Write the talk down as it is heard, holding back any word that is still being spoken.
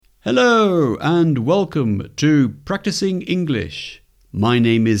Hello and welcome to Practicing English. My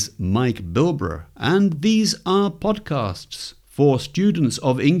name is Mike Bilbrough and these are podcasts for students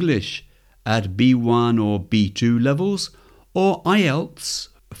of English at B1 or B2 levels or IELTS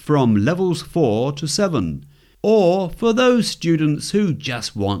from levels 4 to 7, or for those students who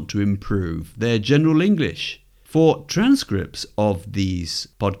just want to improve their general English. For transcripts of these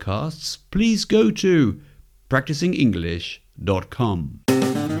podcasts, please go to practicingenglish.com.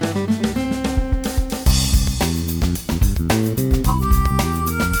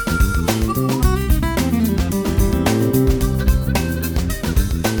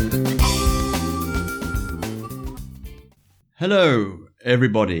 Hello,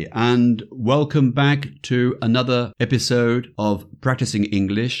 everybody, and welcome back to another episode of Practicing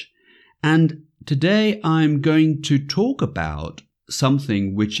English. And today I'm going to talk about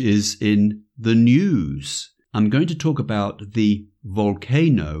something which is in the news. I'm going to talk about the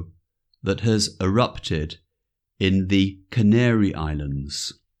volcano that has erupted in the Canary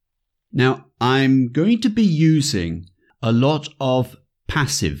Islands. Now, I'm going to be using a lot of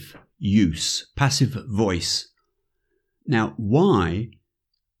passive voice. Now, why?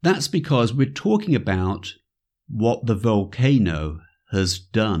 That's because we're talking about what the volcano has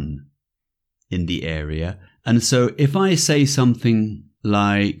done in the area. And so if I say something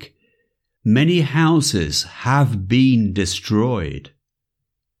like, many houses have been destroyed,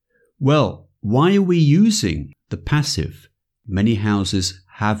 well, why are we using the passive? Many houses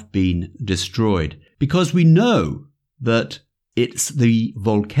have been destroyed. Because we know that it's the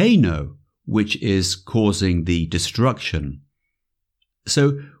volcano which is causing the destruction.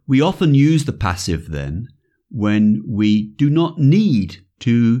 So we often use the passive then when we do not need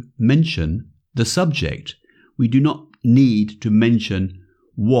to mention the subject. We do not need to mention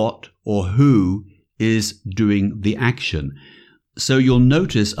what or who is doing the action. So you'll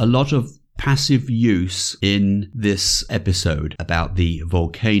notice a lot of passive use in this episode about the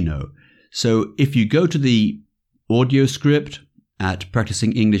volcano. So if you go to the audio script at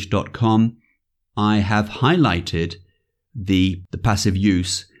practicingenglish.com, I have highlighted the passive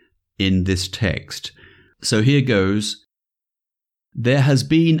use in this text. So here goes. There has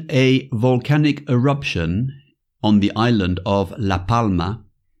been a volcanic eruption on the island of La Palma,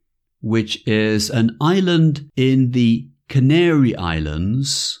 which is an island in the Canary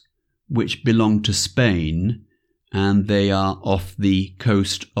Islands, which belong to Spain, and they are off the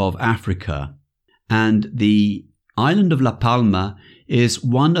coast of Africa. And the island of La Palma is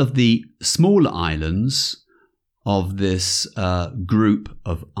one of the smaller islands of this group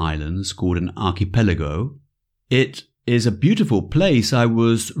of islands called an archipelago. It is a beautiful place. I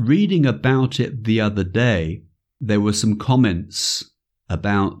was reading about it the other day. There were some comments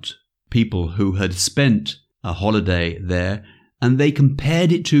about people who had spent a holiday there, and they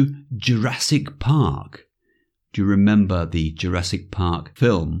compared it to Jurassic Park. Do you remember the Jurassic Park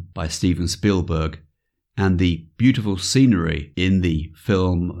film by Steven Spielberg? And the beautiful scenery in the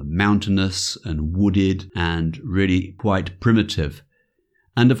film, mountainous and wooded and really quite primitive.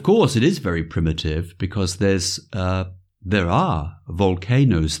 And of course it is very primitive because there are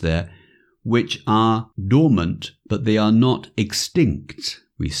volcanoes there which are dormant, but they are not extinct,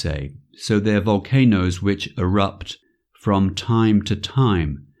 we say. So they're volcanoes which erupt from time to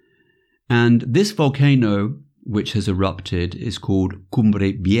time. And this volcano which has erupted is called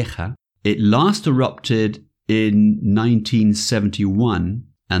Cumbre Vieja. It last erupted in 1971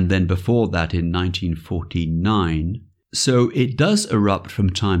 and then before that in 1949. So it does erupt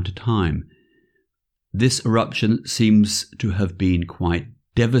from time to time. This eruption seems to have been quite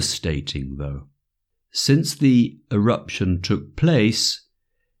devastating though. Since the eruption took place,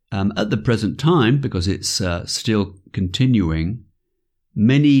 at the present time, because it's still continuing,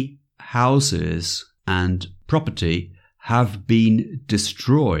 many houses and property have been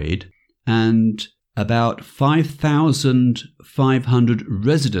destroyed, and about 5,500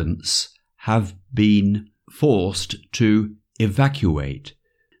 residents have been forced to evacuate.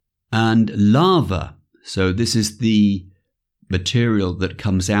 And lava, so this is the material that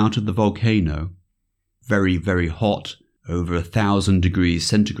comes out of the volcano, very, very hot, over 1,000 degrees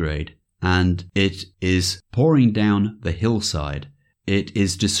centigrade, and it is pouring down the hillside. It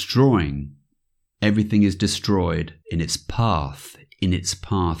is destroying. Everything is destroyed in its path,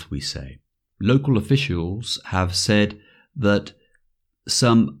 we say. Local officials have said that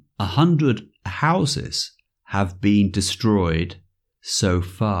some 100 houses have been destroyed so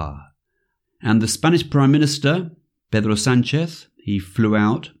far. And the Spanish Prime Minister, Pedro Sánchez, he flew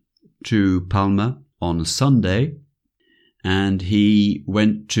out to Palma on Sunday, and he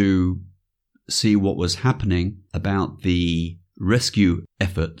went to see what was happening about the rescue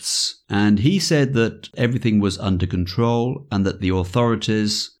efforts, and he said that everything was under control and that the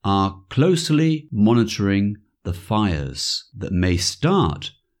authorities are closely monitoring the fires that may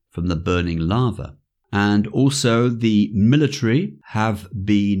start from the burning lava. And also the military have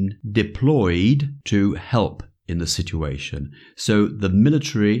been deployed to help in the situation. So the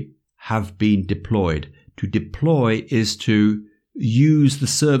military have been deployed. To deploy is to use the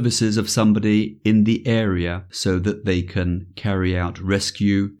services of somebody in the area so that they can carry out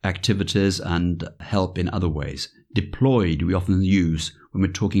rescue activities and help in other ways. Deployed we often use when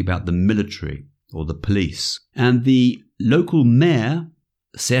we're talking about the military or the police. And the local mayor,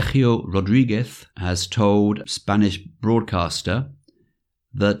 Sergio Rodriguez, has told Spanish broadcaster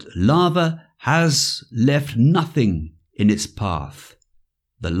that lava has left nothing in its path.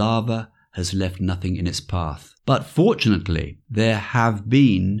 The lava has left nothing in its path. But fortunately, there have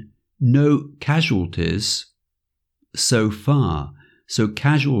been no casualties so far. So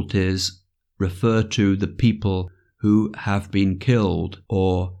casualties refer to the people who have been killed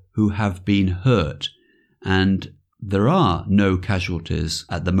or who have been hurt. And there are no casualties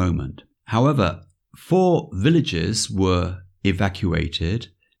at the moment. However, 4 villages were evacuated,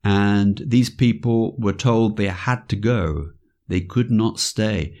 and these people were told they had to go. They could not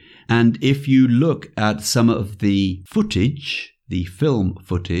stay. And if you look at some of the footage, the film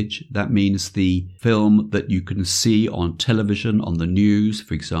footage, that means the film that you can see on television, on the news,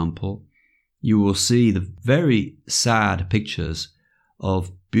 for example, you will see the very sad pictures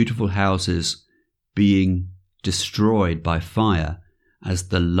of beautiful houses being destroyed by fire as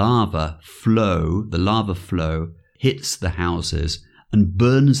the lava flow hits the houses and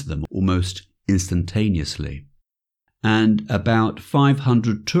burns them almost instantaneously. And about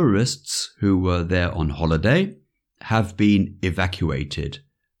 500 tourists who were there on holiday have been evacuated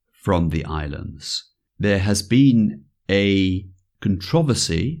from the islands. There has been a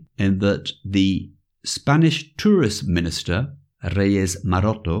controversy in that the Spanish tourist minister, Reyes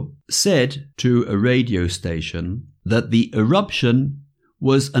Maroto, said to a radio station that the eruption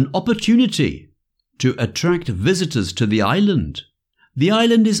was an opportunity to attract visitors to the island. The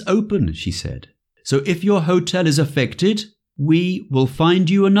island is open, she said. So if your hotel is affected, we will find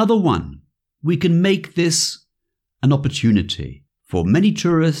you another one. We can make this an opportunity for many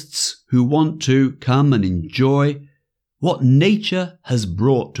tourists who want to come and enjoy what nature has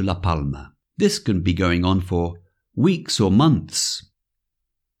brought to La Palma. This can be going on for weeks or months.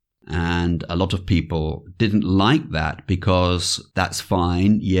 And a lot of people didn't like that because that's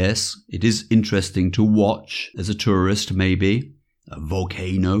fine. Yes, it is interesting to watch as a tourist, maybe, a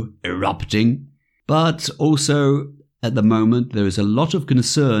volcano erupting. But also, at the moment, there is a lot of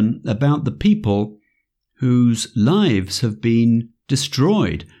concern about the people whose lives have been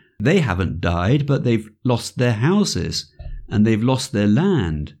destroyed. They haven't died, but they've lost their houses and they've lost their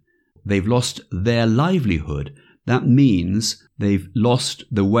land. They've lost their livelihood. That means they've lost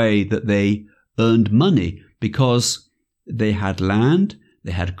the way that they earned money because they had land,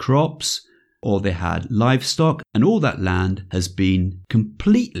 they had crops, or they had livestock, and all that land has been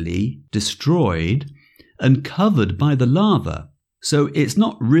completely destroyed and covered by the lava. So it's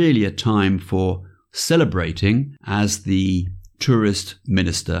not really a time for celebrating, as the tourist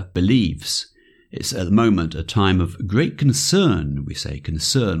minister believes. It's at the moment a time of great concern. We say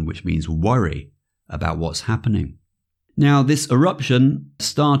concern, which means worry about what's happening. Now, this eruption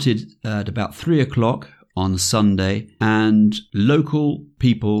started at about 3 o'clock on Sunday, and local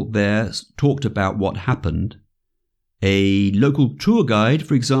people there talked about what happened. A local tour guide,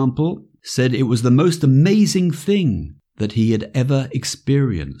 for example, said it was the most amazing thing that he had ever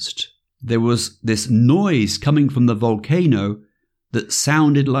experienced. There was this noise coming from the volcano that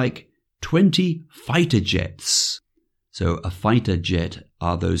sounded like 20 fighter jets. So a fighter jet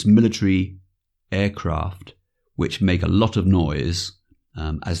are those military aircraft which make a lot of noise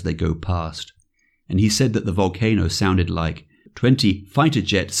as they go past. And he said that the volcano sounded like 20 fighter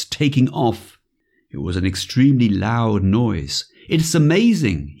jets taking off. It was an extremely loud noise. It's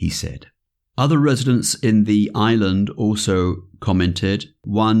amazing, he said. Other residents in the island also commented.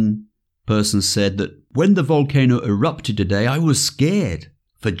 One person said that when the volcano erupted today, I was scared.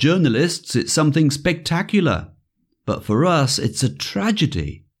 For journalists, it's something spectacular. But for us, it's a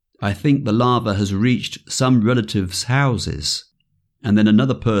tragedy. I think the lava has reached some relatives' houses. And then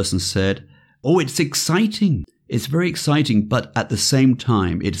another person said, oh, it's exciting. It's very exciting, but at the same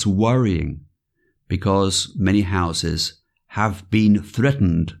time, it's worrying because many houses have been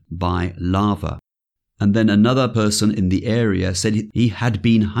threatened by lava. And then another person in the area said he had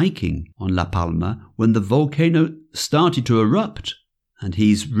been hiking on La Palma when the volcano started to erupt. And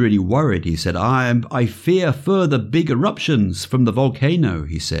he's really worried. He said, I fear further big eruptions from the volcano,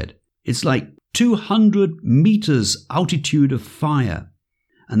 he said. It's like 200 meters altitude of fire.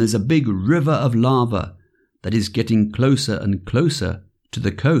 And there's a big river of lava that is getting closer and closer to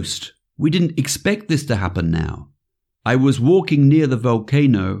the coast. We didn't expect this to happen now. I was walking near the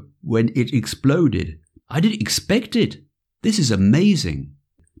volcano when it exploded. I didn't expect it. This is amazing.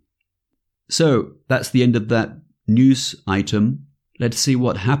 So that's the end of that news item. Let's see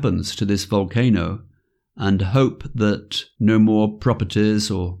what happens to this volcano and hope that no more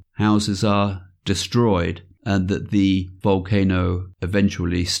properties or houses are destroyed and that the volcano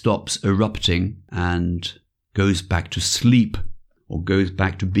eventually stops erupting and goes back to sleep or goes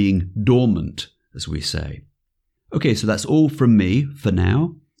back to being dormant, as we say. Okay, so that's all from me for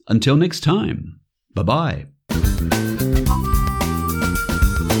now. Until next time. Bye-bye.